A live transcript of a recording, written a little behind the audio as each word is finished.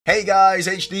Hey guys,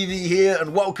 HDvee here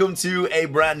and welcome to a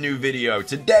brand new video.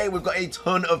 Today we've got a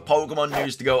ton of Pokemon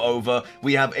news to go over.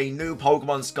 We have a new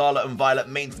Pokemon Scarlet and Violet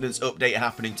maintenance update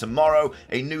happening tomorrow.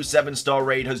 A new 7-star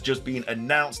raid has just been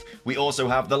announced. We also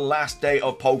have the last day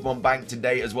of Pokemon Bank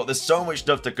today as well. There's so much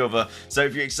stuff to cover. So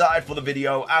if you're excited for the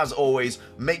video, as always,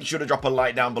 make sure to drop a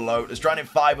like down below. Let's try and hit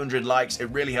 500 likes. It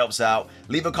really helps out.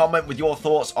 Leave a comment with your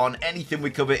thoughts on anything we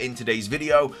cover in today's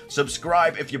video.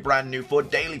 Subscribe if you're brand new for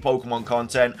daily Pokemon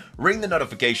content. Ring the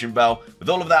notification bell. With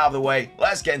all of that out of the way,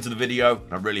 let's get into the video,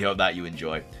 and I really hope that you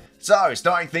enjoy. So,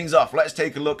 starting things off, let's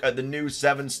take a look at the new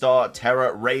 7-star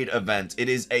Terra Raid event. It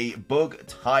is a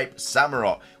bug-type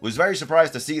Samurott. Was very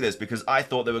surprised to see this because I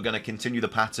thought they were going to continue the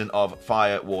pattern of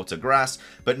Fire, Water, Grass,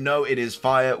 but no, it is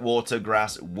Fire, Water,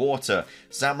 Grass, Water.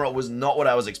 Samurott was not what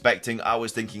I was expecting. I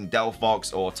was thinking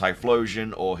Delphox or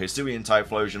Typhlosion or Hisuian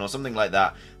Typhlosion or something like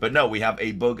that, but no, we have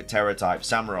a bug Terra type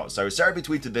Samurott. So Cerebi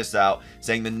tweeted this out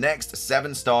saying the next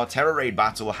 7-star Terra Raid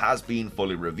battle has been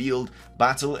fully revealed.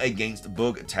 Battle against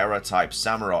bug Terra type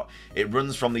Samurott. It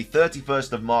runs from the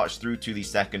 31st of March through to the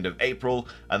 2nd of April,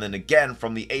 and then again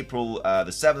from the April the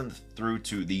 7th through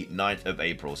to the 9th of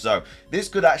April. So this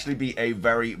could actually be a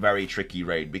very, very tricky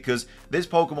raid because this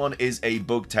Pokemon is a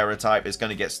bug Terra type. It's going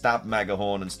to get stabbed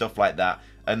Megahorn and stuff like that.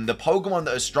 And the Pokemon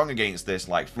that are strong against this,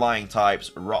 like flying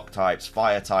types, rock types,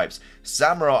 fire types,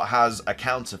 Samurott has a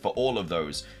counter for all of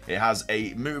those. It has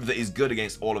a move that is good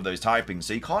against all of those typings.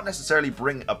 So you can't necessarily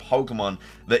bring a Pokemon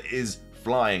that is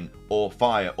flying or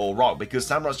fire or rock because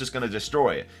Samurott's just going to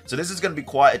destroy it. So this is going to be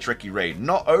quite a tricky raid.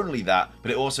 Not only that, but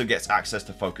it also gets access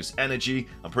to focus energy.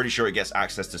 I'm pretty sure it gets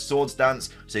access to Swords Dance,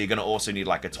 so you're going to also need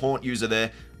like a taunt user there.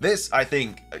 This, I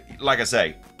think, like I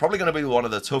say, probably going to be one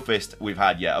of the toughest we've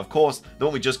had yet. Of course, the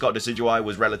one we just got, Decidueye,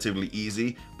 was relatively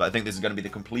easy, but I think this is going to be the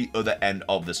complete other end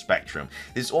of the spectrum.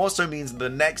 This also means the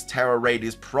next Terra raid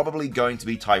is probably going to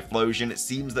be Typhlosion. It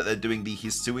seems that they're doing the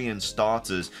Hisuian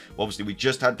starters. Obviously, we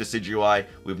just had Decidueye.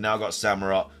 We've now got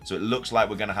Samurott, so it looks like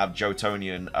we're going to have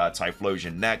Jotonian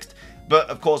Typhlosion next. But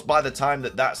of course, by the time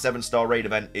that 7-star raid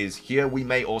event is here, we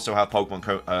may also have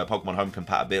Pokemon Home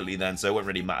compatibility then, so it won't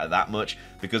really matter that much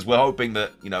because we're hoping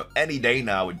that, you know, any day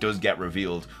now it does get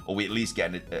revealed, or we at least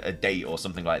get a date or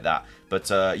something like that. But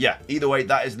yeah, either way,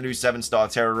 that is the new 7-star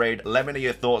Terra raid. Let me know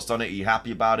your thoughts on it. Are you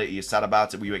happy about it? Are you sad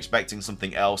about it? Were you expecting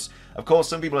something else? Of course,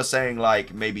 some people are saying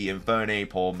like maybe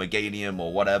Infernape or Meganium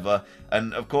or whatever,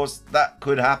 and of course that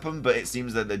could happen, but it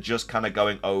seems that they're just kind of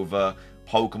going over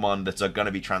Pokemon that are going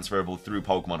to be transferable through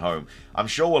Pokemon Home. I'm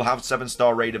sure we'll have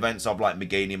 7-star raid events of like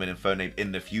Meganium and Infernape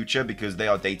in the future because they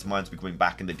are data mines becoming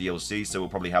back in the DLC, so we'll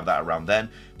probably have that around then.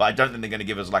 But I don't think they're going to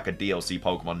give us like a DLC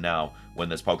Pokemon now when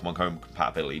there's Pokemon Home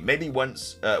compatibility. Maybe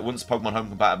once Pokemon Home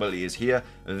compatibility is here,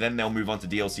 then they'll move on to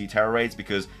DLC Terra raids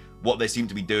because what they seem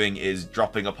to be doing is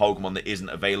dropping a Pokemon that isn't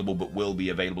available but will be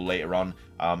available later on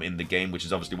in the game, which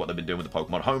is obviously what they've been doing with the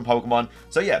Pokemon Home Pokemon.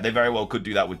 So yeah, they very well could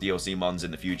do that with DLC mons in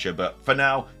the future, but for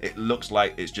now, it looks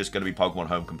like it's just going to be Pokemon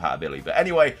Home compatibility. But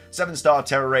anyway, 7-star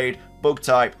Terra Raid, Bug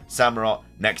type, Samurott,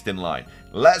 next in line.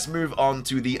 Let's move on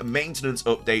to the maintenance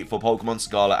update for Pokemon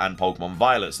Scarlet and Pokemon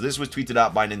Violet. So this was tweeted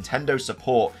out by Nintendo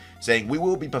Support, saying we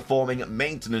will be performing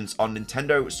maintenance on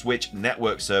Nintendo Switch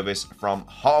Network service from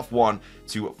 1:30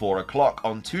 to 4 o'clock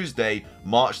on Tuesday,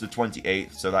 March the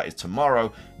 28th, so that is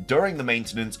tomorrow. During the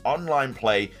maintenance, online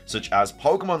play such as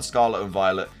Pokemon Scarlet and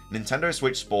Violet, Nintendo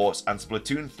Switch Sports, and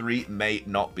Splatoon 3 may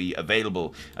not be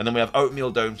available. And then we have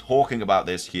Oatmeal Dome talking about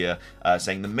this here,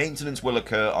 saying the maintenance will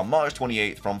occur on March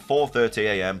 28th from 4:30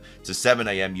 AM to 7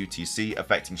 AM UTC,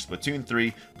 affecting Splatoon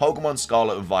 3, Pokemon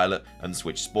Scarlet and Violet, and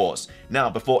Switch Sports. Now,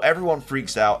 before everyone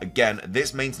freaks out, again,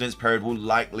 this maintenance period will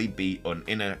likely be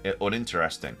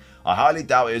uninteresting. I highly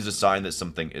doubt it is a sign that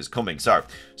something is coming. So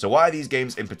why are these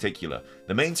games in particular?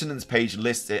 The maintenance page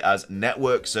lists it as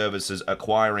network services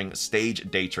acquiring stage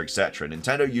data, etc.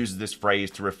 Nintendo uses this phrase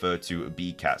to refer to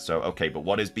BCAT. So, okay, but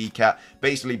what is BCAT?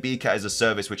 Basically, BCAT is a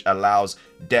service which allows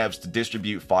devs to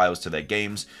distribute files to their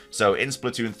games. So in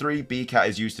Splatoon 3, BCAT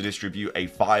is used to distribute a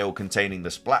file containing the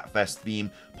Splatfest theme.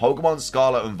 Pokemon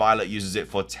Scarlet and Violet uses it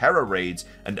for Terra raids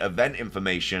and event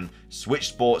information. Switch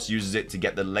Sports uses it to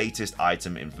get the latest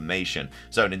item information.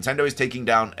 So Nintendo is taking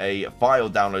down a file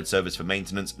download service for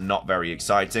maintenance. Not very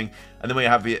exciting. And then we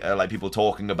have like people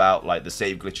talking about like the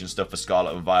save glitch and stuff for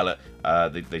Scarlet and Violet.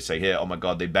 They say here, oh my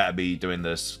god, they better be doing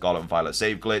the Scarlet and Violet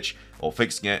save glitch or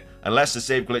fixing it. Unless the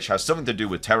save glitch has something to do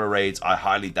with Terra raids, I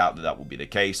highly doubt that that will be the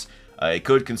case. It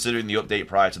could, considering the update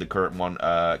prior to the current one,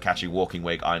 catching Walking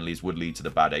Wake Iron Leaves would lead to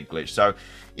the bad egg glitch. So,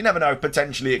 you never know.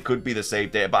 Potentially, it could be the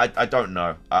save data, but I don't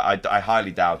know. I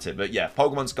highly doubt it. But yeah,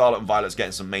 Pokemon Scarlet and Violet's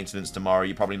getting some maintenance tomorrow.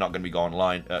 You're probably not going to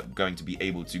be going to be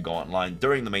able to go online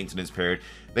during the maintenance period.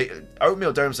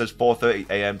 Oatmeal Dome says 4:30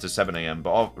 a.m. to 7 a.m.,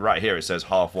 but right here it says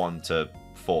 1:30 to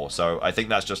 4. So I think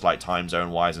that's just like time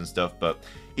zone wise and stuff. But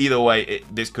either way,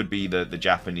 this could be the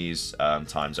Japanese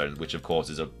time zone, which of course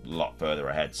is a lot further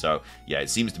ahead. So yeah, it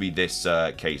seems to be this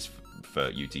case for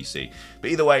UTC.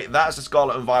 But either way, that's the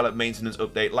Scarlet and Violet maintenance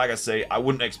update. Like I say, I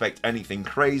wouldn't expect anything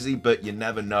crazy, but you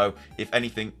never know. If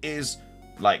anything is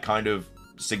like kind of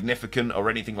significant or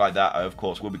anything like that, I of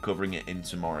course will be covering it in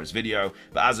tomorrow's video.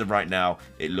 But as of right now,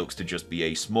 it looks to just be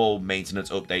a small maintenance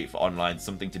update for online,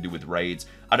 something to do with raids.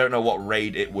 I don't know what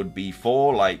raid it would be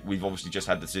for. Like, we've obviously just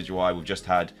had the Decidueye, we've just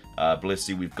had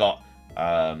Blissey, we've got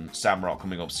Samurott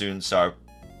coming up soon, so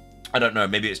I don't know,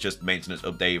 maybe it's just maintenance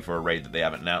update for a raid that they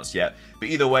haven't announced yet. But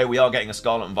either way, we are getting a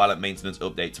Scarlet and Violet maintenance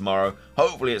update tomorrow.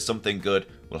 Hopefully it's something good.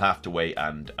 We'll have to wait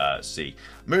and see.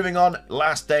 Moving on,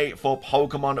 last day for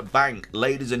Pokemon Bank.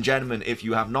 Ladies and gentlemen, if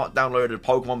you have not downloaded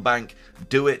Pokemon Bank,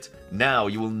 do it now.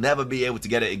 You will never be able to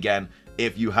get it again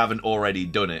if you haven't already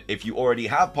done it. If you already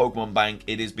have Pokemon Bank,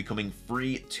 it is becoming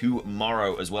free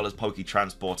tomorrow, as well as Poke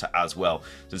Transporter as well.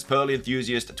 So this Pearly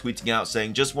Enthusiast tweeting out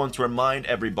saying, just want to remind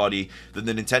everybody that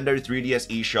the Nintendo 3DS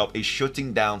eShop is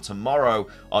shutting down tomorrow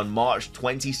on March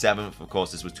 27th. Of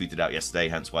course, this was tweeted out yesterday,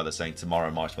 hence why they're saying tomorrow,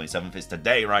 March 27th. It's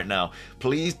today right now.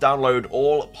 Please download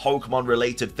all Pokemon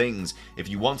related things. If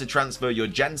you want to transfer your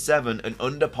Gen 7 and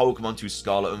under Pokemon to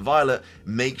Scarlet and Violet,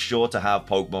 make sure to have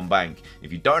Pokemon Bank.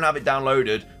 If you don't have it downloaded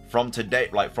from today,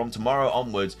 like from tomorrow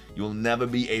onwards, you'll never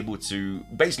be able to,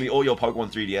 basically all your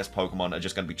Pokemon 3DS Pokemon are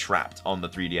just going to be trapped on the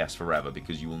 3DS forever,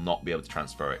 because you will not be able to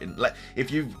transfer it.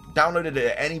 If you've downloaded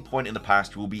it at any point in the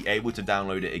past, you will be able to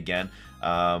download it again.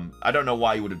 I don't know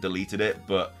why you would have deleted it,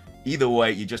 but either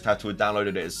way, you just have to have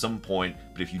downloaded it at some point.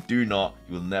 But if you do not,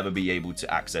 you will never be able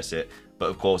to access it. But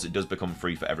of course, it does become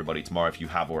free for everybody tomorrow if you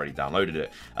have already downloaded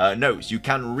it. Notes, you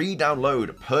can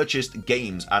re-download purchased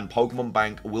games, and Pokemon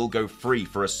Bank will go free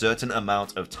for a certain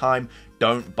amount of time.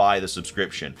 Don't buy the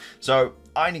subscription. So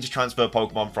I need to transfer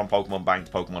Pokemon from Pokemon Bank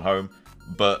to Pokemon Home,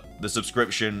 but the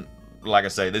subscription, like I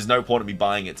say, there's no point in me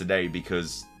buying it today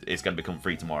because it's going to become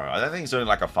free tomorrow. I think it's only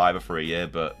like a $5 for a year,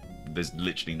 but there's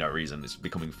literally no reason. It's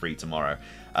becoming free tomorrow.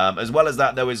 As well as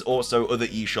that, there is also other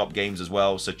eShop games as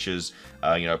well, such as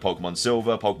you know, Pokemon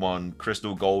Silver, Pokemon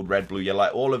Crystal, Gold, Red, Blue, Yellow.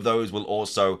 All of those will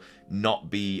also not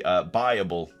be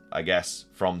buyable, I guess,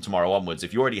 from tomorrow onwards.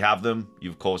 If you already have them,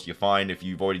 of course, you're fine. If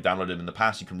you've already downloaded in the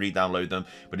past, you can re-download them.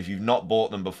 But if you've not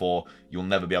bought them before, you'll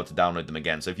never be able to download them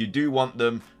again. So if you do want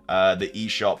them, the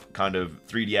eShop kind of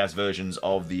 3DS versions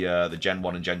of the Gen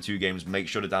 1 and Gen 2 games, make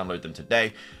sure to download them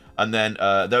today. And then,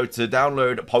 though, to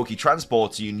download Poke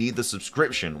Transporter, you need the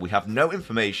subscription. We have no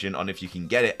information on if you can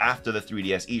get it after the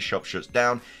 3DS eShop shuts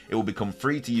down. It will become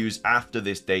free to use after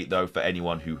this date, though, for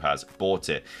anyone who has bought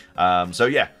it. So,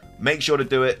 yeah, make sure to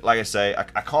do it. Like I say,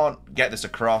 I can't get this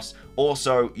across.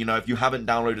 Also, you know, if you haven't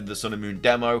downloaded the Sun and Moon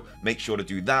demo, make sure to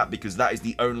do that, because that is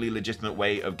the only legitimate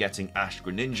way of getting Ash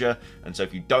Greninja. And so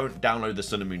if you don't download the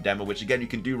Sun and Moon demo, which, again, you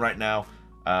can do right now,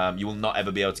 you will not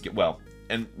ever be able to get, well,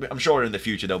 and I'm sure in the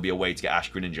future there'll be a way to get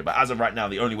Ash Greninja, but as of right now,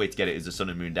 the only way to get it is the Sun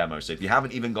and Moon demo. So if you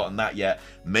haven't even gotten that yet,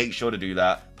 make sure to do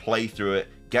that, play through it,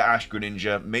 get Ash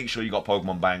Greninja, make sure you got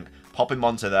Pokemon Bank, pop him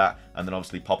onto that, and then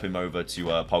obviously pop him over to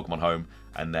Pokemon Home,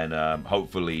 and then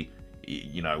hopefully,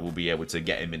 you know, we'll be able to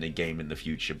get him in the game in the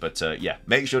future. But yeah,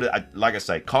 make sure that, like I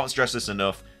say, can't stress this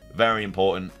enough, very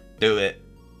important, do it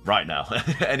right now.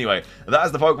 Anyway, that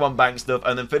is the Pokemon Bank stuff.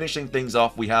 And then finishing things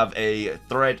off, we have a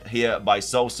thread here by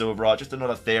Soul Silverart, just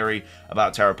another theory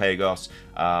about Terrapagos.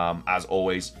 As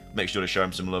always, make sure to show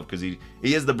him some love, because he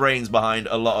is the brains behind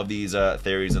a lot of these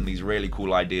theories and these really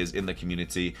cool ideas in the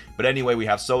community. But anyway, we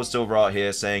have Soul Silverart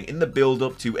here saying, in the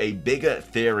build-up to a bigger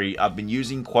theory, I've been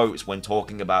using quotes when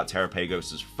talking about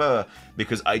Terrapagos' fur,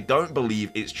 because I don't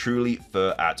believe it's truly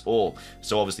fur at all.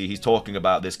 So obviously he's talking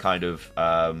about this kind of,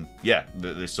 yeah,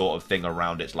 this sort of thing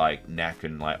around its like neck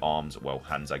and like arms, well,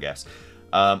 hands, I guess.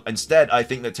 Instead, I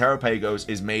think that Terrapagos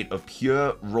is made of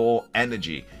pure raw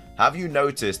energy. Have you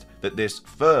noticed that this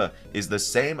fur is the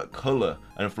same color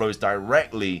and flows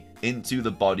directly into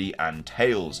the body and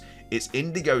tails? Its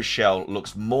indigo shell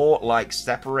looks more like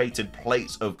separated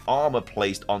plates of armor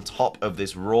placed on top of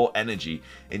this raw energy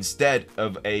instead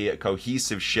of a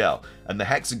cohesive shell, and the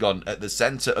hexagon at the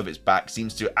center of its back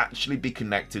seems to actually be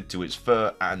connected to its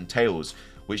fur and tails.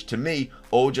 which to me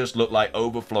all just look like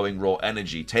overflowing raw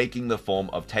energy, taking the form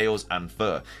of tails and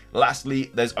fur. Lastly,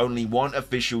 there's only one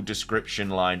official description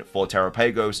line for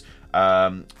Terrapagos,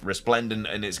 resplendent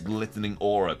in its glistening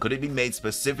aura. Could it be made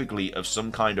specifically of some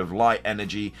kind of light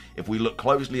energy? If we look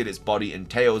closely at its body and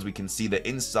tails, we can see the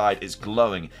inside is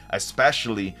glowing,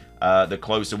 especially the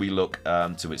closer we look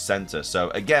to its center. So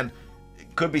again,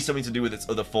 it could be something to do with its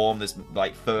other form. This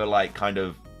like fur-like kind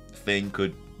of thing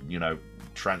could, you know,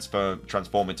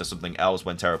 transform into something else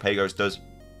when Terrapagos does.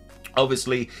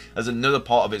 Obviously, there's another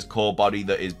part of its core body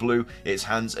that is blue, its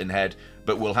hands and head,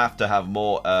 but we'll have to have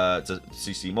more to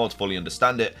see more to fully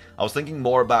understand it. I was thinking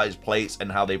more about its plates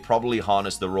and how they probably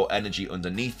harness the raw energy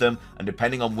underneath them, and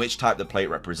depending on which type the plate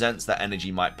represents, that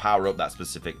energy might power up that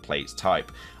specific plate's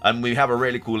type. And we have a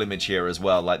really cool image here as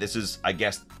well. Like, this is, I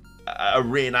guess, a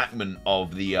reenactment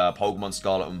of the Pokemon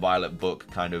Scarlet and Violet book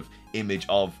kind of image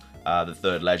of the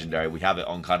third legendary. We have it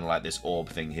on kind of like this orb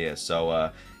thing here.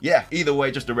 So yeah, either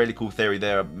way, just a really cool theory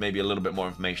there. Maybe a little bit more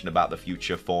information about the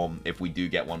future form if we do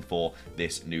get one for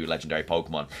this new legendary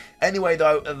Pokemon. Anyway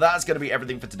though, that's going to be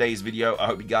everything for today's video. I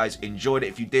hope you guys enjoyed it.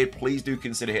 If you did, please do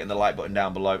consider hitting the like button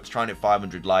down below. It's trying to hit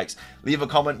 500 likes. Leave a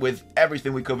comment with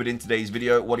everything we covered in today's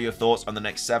video. What are your thoughts on the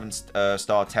next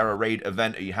 7-star Terra Raid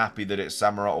event? Are you happy that it's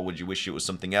Samurott, or would you wish it was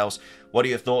something else? What are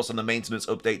your thoughts on the maintenance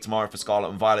update tomorrow for Scarlet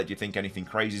and Violet? Do you think anything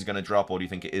crazy is going to drop, or do you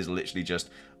think it is literally just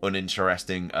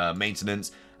uninteresting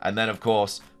maintenance? And then, of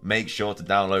course, make sure to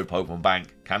download Pokemon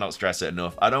Bank. Cannot stress it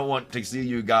enough. I don't want to see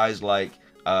you guys, like,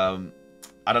 I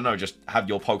don't know, just have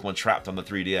your Pokemon trapped on the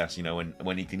 3DS, you know,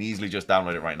 when you can easily just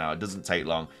download it right now. It doesn't take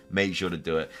long. Make sure to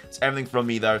do it. It's everything from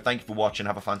me, though. Thank you for watching.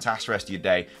 Have a fantastic rest of your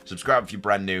day. Subscribe if you're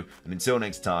brand new. And until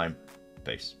next time,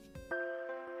 peace.